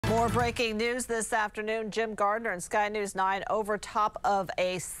More breaking news this afternoon. Jim Gardner and Sky News 9 over top of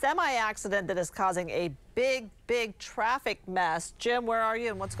a semi-accident that is causing a big traffic mess. Jim, where are you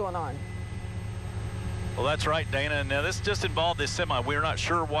and what's going on? Well, that's right, Dana. Now, this just involved this semi. We're not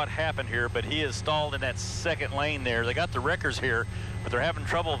sure what happened here, but he is stalled in that second lane there. They got the wreckers here, but they're having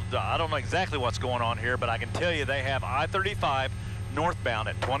trouble. I don't know exactly what's going on here, but I can tell you they have I-35 northbound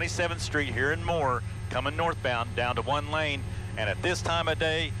at 27th Street here in Moore coming northbound down to one lane. And at this time of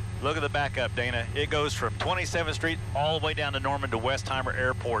day, look at the backup, Dana. It goes from 27th Street all the way down to Norman to Westheimer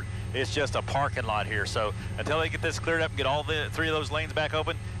Airport. It's just a parking lot here. So until they get this cleared up and get all the three of those lanes back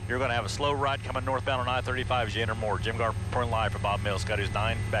open, you're going to have a slow ride coming northbound on I-35 as you enter Moore. Jim Gardner reporting live from Bob Mills, Sky News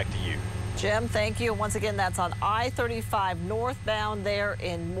 9. Back to you. Jim, thank you. Once again, that's on I-35 northbound there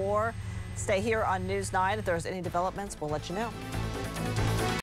in Moore. Stay here on News 9. If there's any developments, we'll let you know.